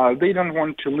 They don't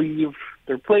want to leave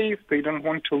their place. They don't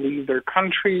want to leave their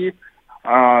country.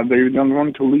 They don't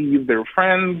want to leave their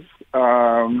friends.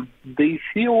 They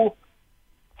feel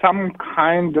some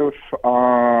kind of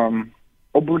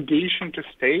obligation to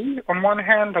stay on one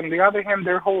hand. On the other hand,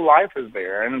 their whole life is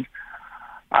there. And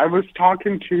I was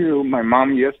talking to my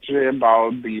mom yesterday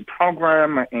about the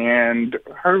program, and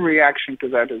her reaction to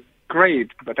that is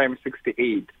great, but I'm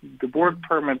 68. The work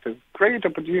permit is great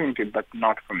opportunity, but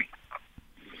not for me.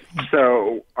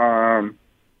 So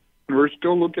we're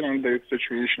still looking at the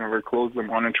situation. We're closely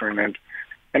monitoring it.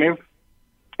 And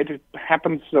if it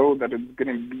happens so that it's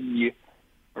going to be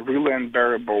really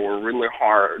unbearable or really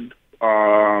hard,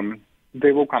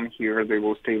 they will come here, they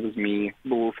will stay with me,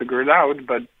 we will figure it out.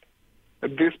 But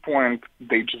at this point,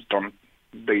 they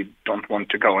don't want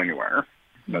to go anywhere.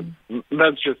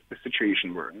 That's just the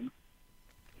situation we're in.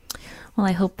 Well,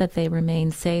 I hope that they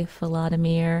remain safe,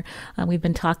 Volodymyr. We've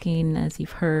been talking, as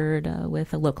you've heard,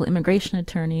 with a local immigration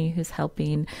attorney who's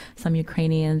helping some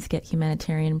Ukrainians get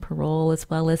humanitarian parole, as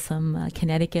well as some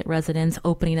Connecticut residents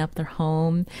opening up their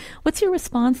home. What's your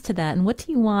response to that, and what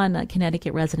do you want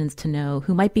Connecticut residents to know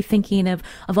who might be thinking of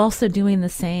also doing the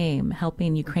same,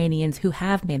 helping Ukrainians who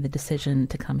have made the decision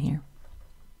to come here?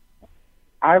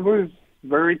 I was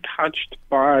very touched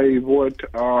by what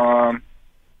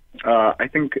I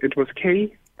think it was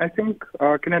Kay,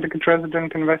 Connecticut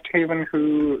resident in West Haven,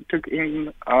 who took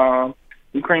in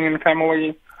Ukrainian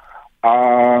family.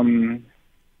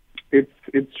 It's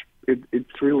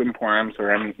really important. I'm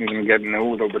sorry, I'm even getting a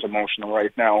little bit emotional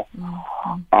right now,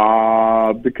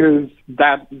 because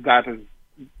that is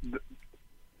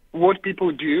what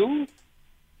people do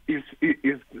is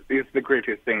the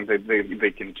greatest thing that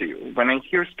they can do. When I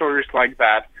hear stories like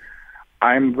that,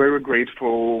 I'm very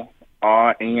grateful.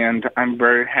 And I'm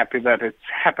very happy that it's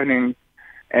happening.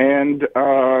 And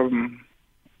I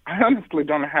honestly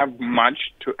don't have much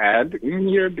to add in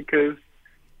here, because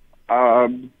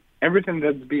everything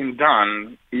that's being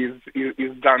done is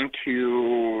done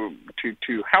to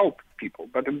help people.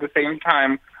 But at the same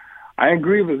time, I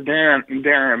agree with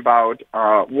Darren about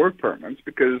work permits,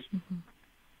 because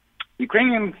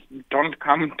Ukrainians don't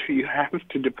come to U.S.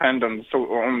 to depend on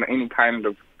any kind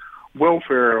of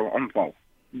welfare,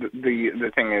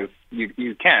 the thing is,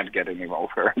 you can't get any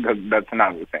welfare. That's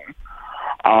another thing.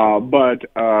 But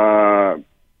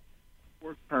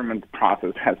work permit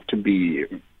process has to be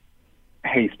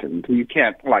hastened. You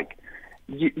can't,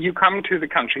 you come to the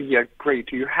country, yeah,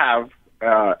 great, you have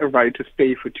a right to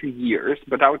stay for 2 years,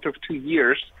 but out of 2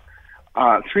 years,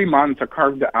 3 months are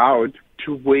carved out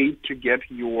to wait to get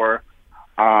your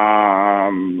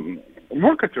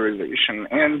work authorization.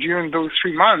 And during those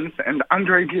 3 months, and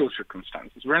under ideal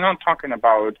circumstances, we're not talking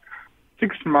about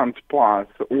 6 months plus,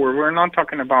 or we're not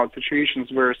talking about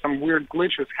situations where some weird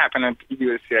glitches happen at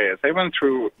USCIS. I went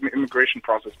through the immigration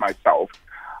process myself.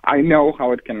 I know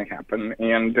how it can happen,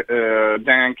 and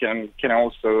Dan can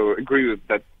also agree with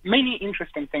that. Many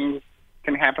interesting things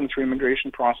can happen through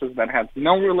immigration process that has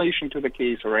no relation to the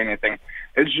case or anything.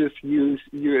 It's just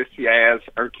USCIS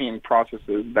arcane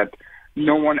processes that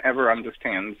no one ever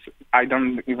understands. I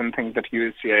don't even think that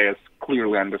USCIS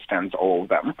clearly understands all of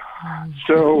them.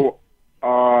 So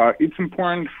it's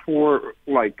important for,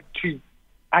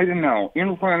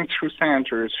 influence through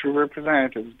senators, through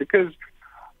representatives, because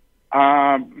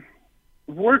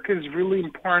work is really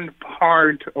important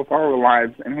part of our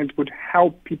lives, and it would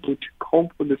help people to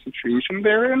cope with the situation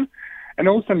they're in. And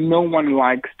also, no one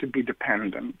likes to be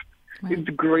dependent. Right. It's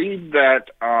great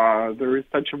that there is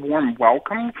such a warm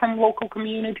welcome from local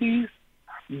communities,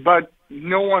 but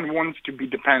no one wants to be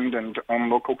dependent on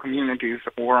local communities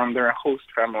or on their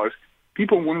host families.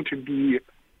 People want to be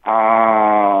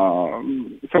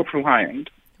self-reliant.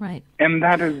 Right. And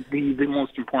that is the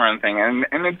most important thing. And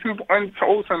it's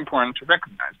also important to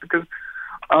recognize, because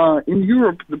in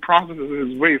Europe, the process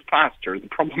is way faster. The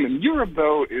problem in Europe,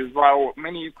 though, is while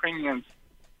many Ukrainians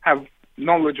have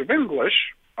knowledge of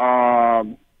English,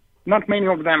 not many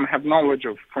of them have knowledge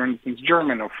of, for instance,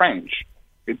 German or French.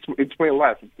 It's way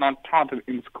less. It's not taught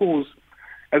in schools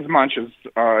as much as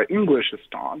English is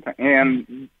taught.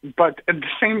 But at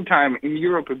the same time, in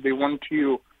Europe, if they want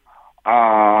to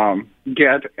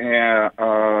get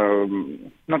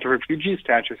not a refugee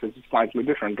status, it's slightly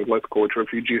different, but let's call it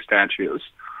refugee status,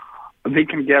 they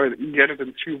can get it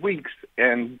in 2 weeks,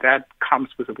 and that comes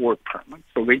with a work permit.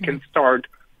 So they can start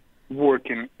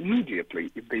working immediately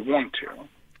if they want to.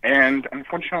 And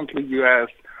unfortunately, U.S.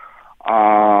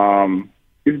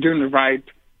 Is doing the right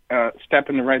step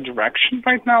in the right direction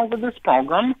right now with this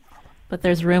program. But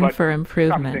there's room for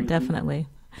improvement, definitely.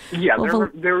 Yeah,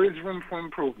 there is room for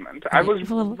improvement. I was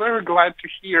very glad to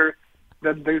hear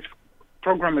that this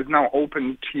program is now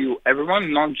open to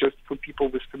everyone, not just for people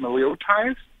with familial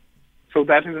ties. So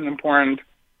that is an important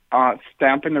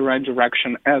step in the right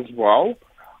direction as well.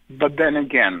 But then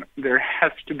again, there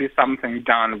has to be something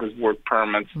done with work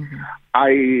permits. Mm-hmm.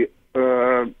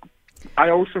 I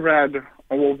also read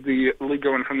all of the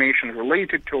legal information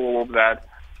related to all of that,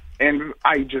 and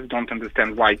I just don't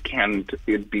understand why can't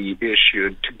it be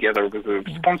issued together with a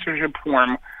sponsorship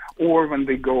form, or when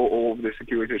they go all of the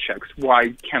security checks,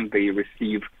 why can't they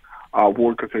receive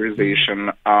work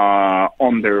authorization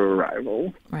on their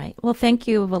arrival? Right. Well, thank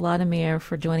you, Volodymyr,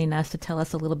 for joining us to tell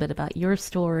us a little bit about your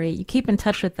story. You keep in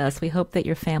touch with us. We hope that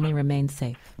your family remains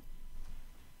safe.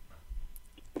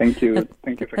 Thank you.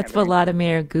 Thank you for That's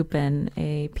Volodymyr Gupin,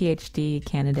 a PhD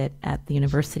candidate at the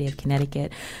University of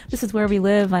Connecticut. This is Where We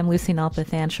Live. I'm Lucy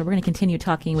Nalpathanchel. We're going to continue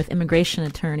talking with immigration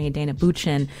attorney Dana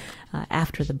Buchin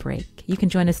after the break. You can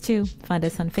join us too. Find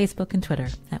us on Facebook and Twitter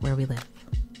at Where We Live.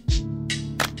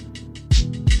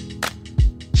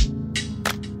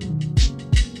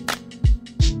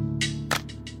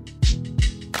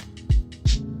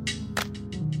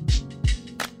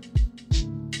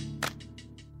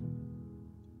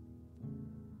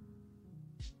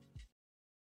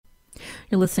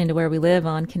 You're listening to Where We Live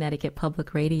on Connecticut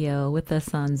Public Radio. With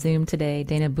us on Zoom today,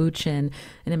 Dana Buchin,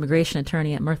 an immigration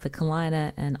attorney at Mirtha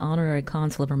Kalina and honorary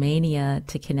consul of Romania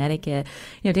to Connecticut.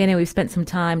 You know, Dana, we've spent some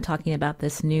time talking about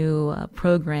this new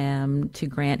program to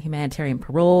grant humanitarian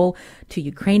parole to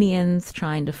Ukrainians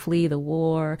trying to flee the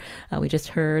war. We just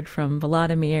heard from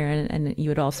Volodymyr, and you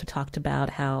had also talked about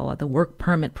how the work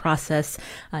permit process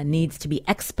needs to be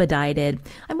expedited.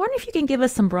 I'm wondering if you can give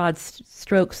us some broad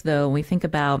strokes, though, when we think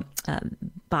about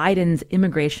Biden's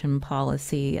immigration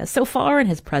policy so far in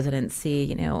his presidency,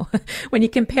 you know, when you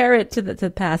compare it to the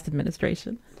past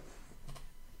administration.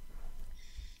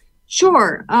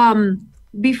 Sure.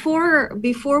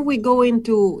 Before we go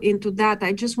into that,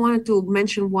 I just wanted to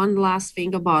mention one last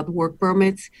thing about work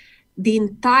permits. The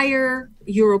entire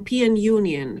European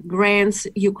Union grants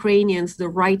Ukrainians the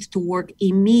right to work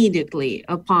immediately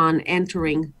upon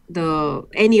entering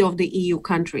any of the EU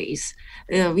countries.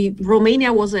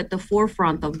 Romania was at the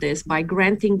forefront of this by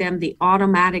granting them the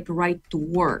automatic right to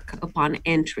work upon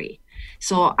entry.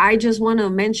 So I just want to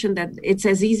mention that it's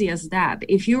as easy as that.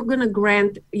 If you're going to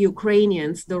grant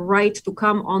Ukrainians the right to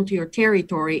come onto your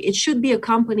territory, it should be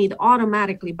accompanied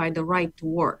automatically by the right to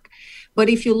work. But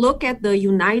if you look at the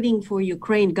Uniting for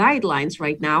Ukraine guidelines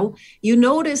right now, you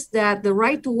notice that the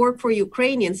right to work for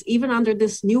Ukrainians, even under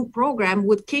this new program,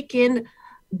 would kick in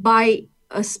by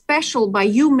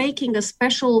you making a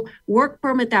special work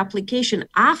permit application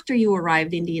after you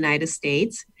arrived in the United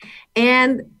States.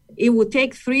 And it would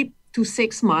take 3 to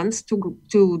 6 months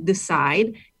to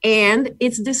decide. And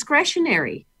it's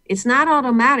discretionary. It's not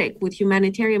automatic with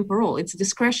humanitarian parole. It's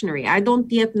discretionary. I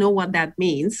don't yet know what that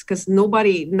means because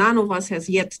none of us has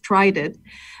yet tried it,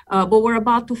 but we're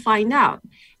about to find out.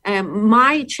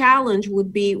 My challenge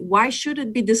would be, why should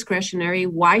it be discretionary?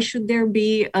 Why should there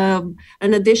be an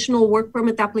additional work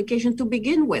permit application to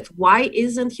begin with? Why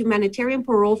isn't humanitarian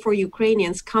parole for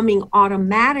Ukrainians coming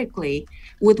automatically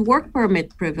with work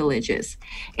permit privileges?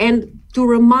 And to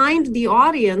remind the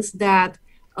audience that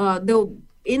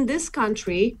in this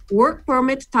country, work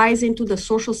permit ties into the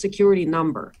Social Security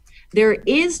number. There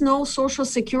is no Social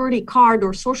Security card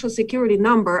or Social Security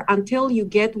number until you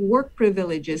get work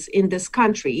privileges in this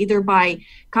country, either by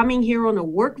coming here on a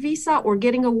work visa or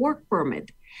getting a work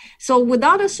permit. So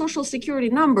without a Social Security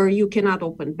number, you cannot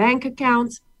open bank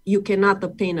accounts, you cannot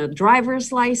obtain a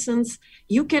driver's license,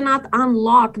 you cannot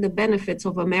unlock the benefits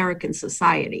of American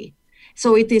society.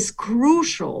 So it is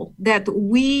crucial that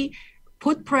we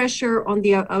put pressure on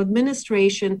the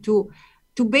administration to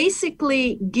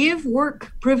basically give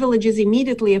work privileges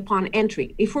immediately upon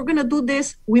entry. If we're going to do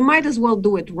this, we might as well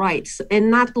do it right and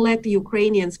not let the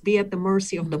Ukrainians be at the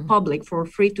mercy of the public for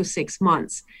 3 to 6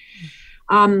 months.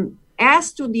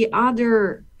 As to the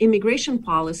other immigration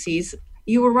policies,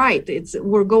 you were right.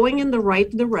 We're going in the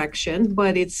right direction,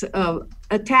 but it's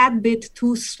a tad bit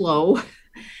too slow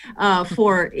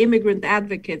for immigrant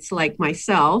advocates like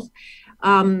myself.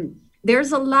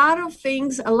 There's a lot of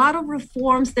things, a lot of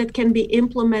reforms that can be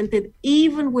implemented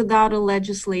even without a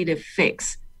legislative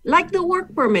fix, like the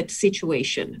work permit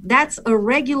situation. That's a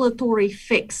regulatory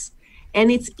fix. And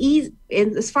it's easy,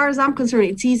 and as far as I'm concerned,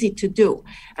 it's easy to do.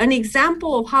 An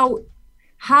example of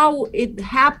how it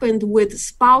happened with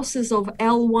spouses of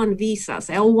L1 visas.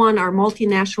 L1 are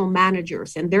multinational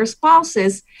managers, and their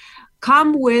spouses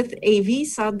come with a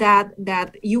visa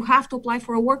that you have to apply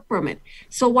for a work permit.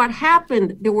 So what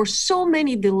happened, there were so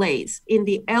many delays in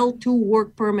the L2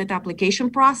 work permit application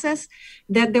process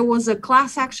that there was a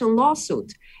class action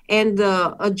lawsuit, and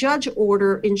a judge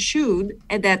order ensued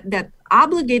that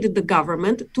obligated the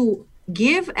government to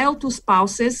give L2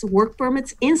 spouses work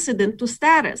permits incident to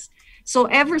status. So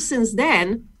ever since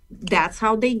then, that's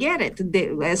how they get it.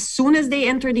 As soon as they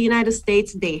enter the United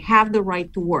States, they have the right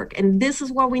to work. And this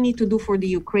is what we need to do for the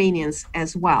Ukrainians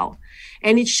as well.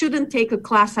 And it shouldn't take a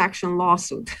class action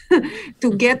lawsuit to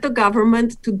get the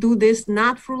government to do this,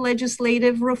 not through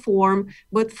legislative reform,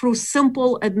 but through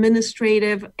simple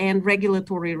administrative and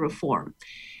regulatory reform.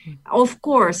 Of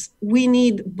course, we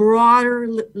need broader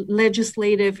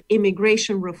legislative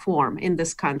immigration reform in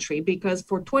this country because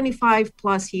for 25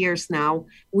 plus years now,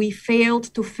 we failed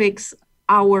to fix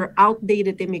our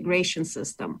outdated immigration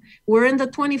system. We're in the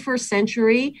 21st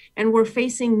century and we're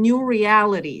facing new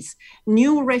realities,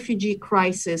 new refugee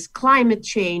crisis, climate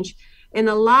change, and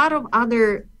a lot of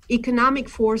other economic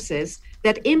forces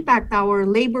that impact our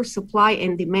labor supply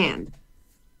and demand.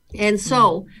 And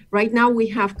so right now we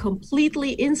have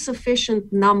completely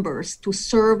insufficient numbers to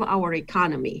serve our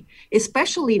economy,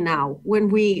 especially now when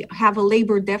we have a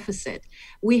labor deficit.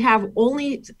 We have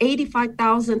only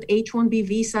 85,000 H-1B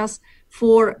visas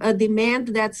for a demand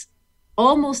that's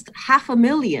almost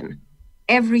 500,000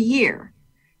 every year.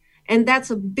 And that's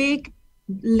a big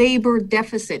labor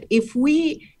deficit. If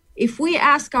we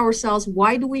ask ourselves,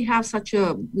 why do we have such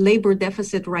a labor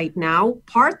deficit right now?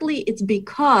 Partly it's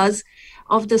because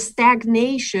of the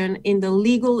stagnation in the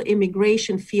legal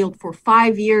immigration field for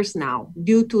 5 years now,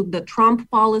 due to the Trump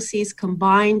policies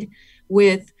combined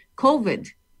with COVID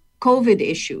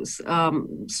issues,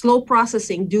 slow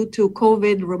processing due to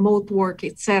COVID, remote work,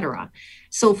 etc.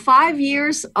 So 5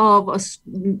 years of a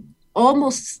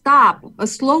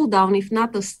slowdown, if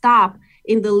not a stop,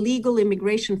 in the legal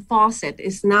immigration faucet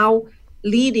is now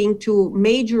leading to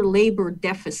major labor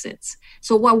deficits.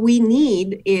 So what we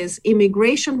need is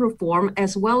immigration reform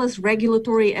as well as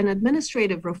regulatory and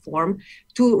administrative reform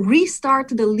to restart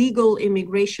the legal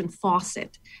immigration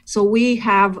faucet. So we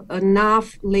have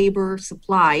enough labor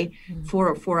supply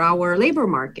for our labor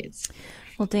markets.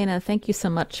 Well, Dana, thank you so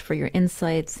much for your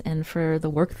insights and for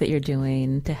the work that you're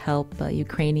doing to help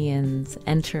Ukrainians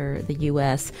enter the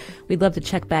U.S. We'd love to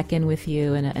check back in with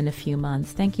you in a few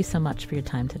months. Thank you so much for your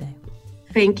time today.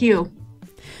 Thank you.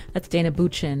 That's Dana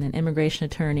Buchin, an immigration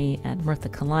attorney at Mirtha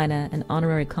Kalina, an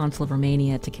honorary consul of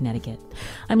Romania to Connecticut.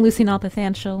 I'm Lucy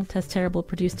Nalpathanchil. Tess Terrible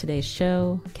produced today's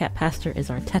show. Kat Pastor is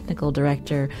our technical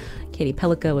director. Katie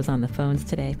Pellico is on the phones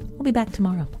today. We'll be back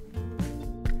tomorrow.